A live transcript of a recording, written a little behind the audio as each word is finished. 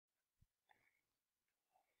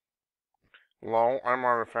Hello, I'm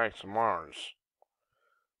Artifacts of Mars.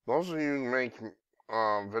 Those of you who make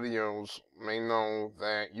videos may know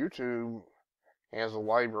that YouTube has a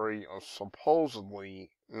library of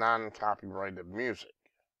supposedly non-copyrighted music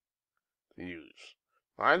to use.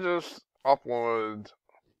 I just uploaded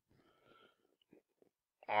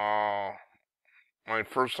my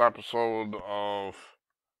first episode of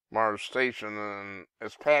Mars Station, and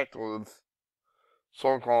it's packed with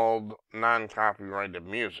so-called non-copyrighted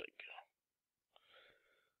music.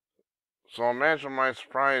 So imagine my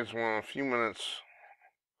surprise when a few minutes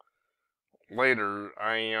later,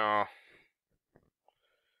 it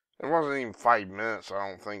wasn't even 5 minutes, I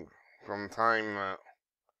don't think, from the time that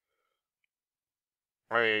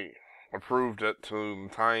I approved it to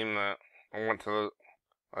the time that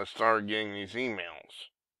I started getting these emails.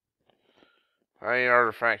 Hey,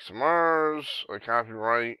 Artifacts of Mars, a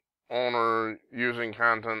copyright owner using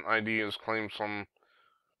content ideas claims some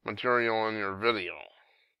material in your video.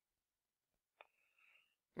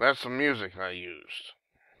 That's the music I used.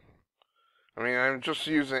 I mean,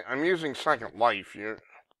 I'm using Second Life. As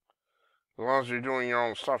long as you're doing your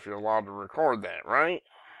own stuff, you're allowed to record that, right?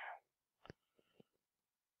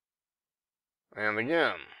 And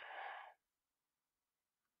again,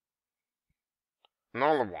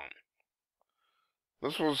 another one.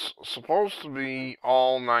 This was supposed to be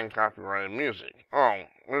all non-copyrighted music. Oh,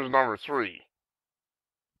 there's number 3.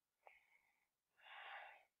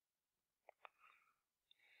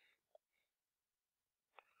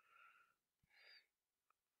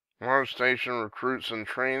 Mars Station recruits and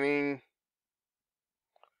training.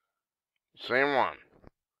 Same one.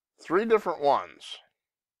 3 different ones.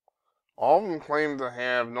 All of them claim to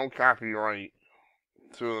have no copyright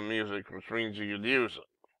to the music, which means you could use it.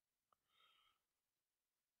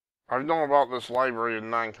 I've known about this library of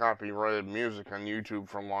non-copyrighted music on YouTube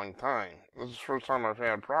for a long time. This is the first time I've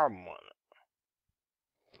had a problem with it.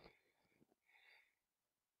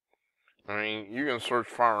 I mean, you can search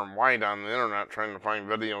far and wide on the internet trying to find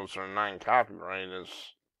videos that are non-copyright.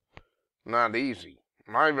 It's not easy.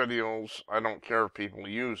 My videos, I don't care if people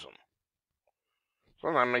use them. So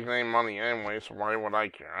I'm not making any money anyway, so why would I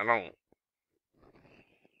care? I don't.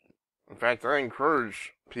 In fact, I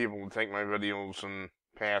encourage people to take my videos and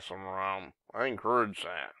pass them around. I encourage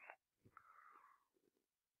that.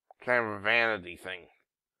 Kind of a vanity thing.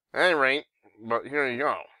 At any rate, but here you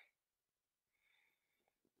go.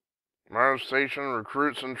 Mars Station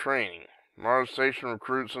recruits and training. Mars Station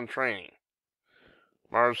recruits and training.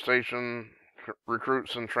 Mars Station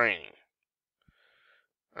recruits and training.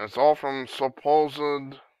 And it's all from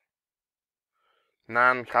supposed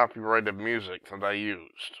non-copyrighted music that I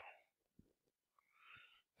used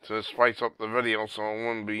to spice up the video so it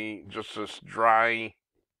wouldn't be just this dry,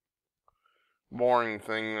 boring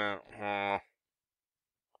thing that,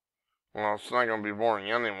 well, it's not going to be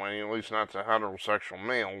boring anyway, at least not to heterosexual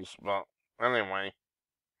males, but anyway.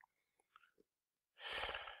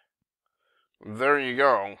 There you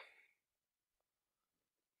go.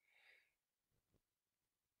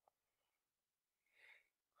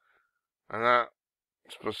 I'm not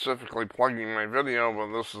specifically plugging my video,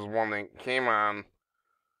 but this is one that came on.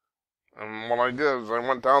 And what I did is I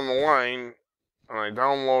went down the line and I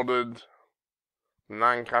downloaded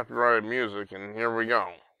non-copyrighted music, and here we go.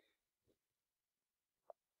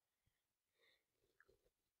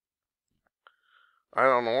 I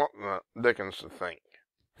don't know what the dickens to think.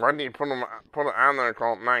 Why didn't you put it on there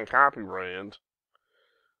called non-copyrighted,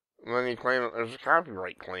 and then you claim that there's a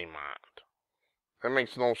copyright claim on it? That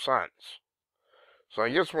makes no sense. So I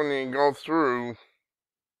guess when you go through,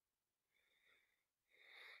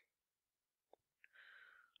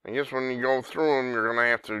 them, you're going to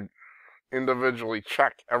have to individually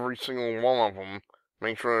check every single one of them,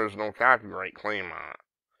 make sure there's no copyright claim on it.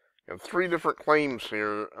 You have 3 different claims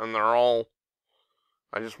here, and they're all,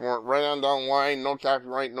 I just went right on down the line, no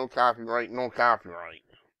copyright, no copyright, no copyright.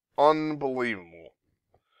 Unbelievable.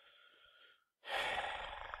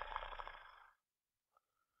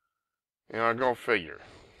 Go figure.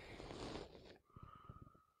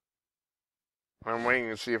 I'm waiting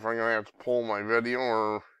to see if I'm going to have to pull my video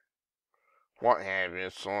or what have you,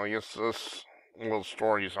 so I guess this little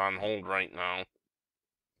story is on hold right now.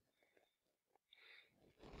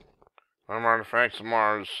 I'm Artifacts of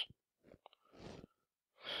Mars.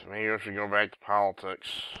 Maybe I should go back to politics.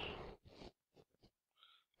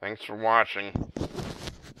 Thanks for watching.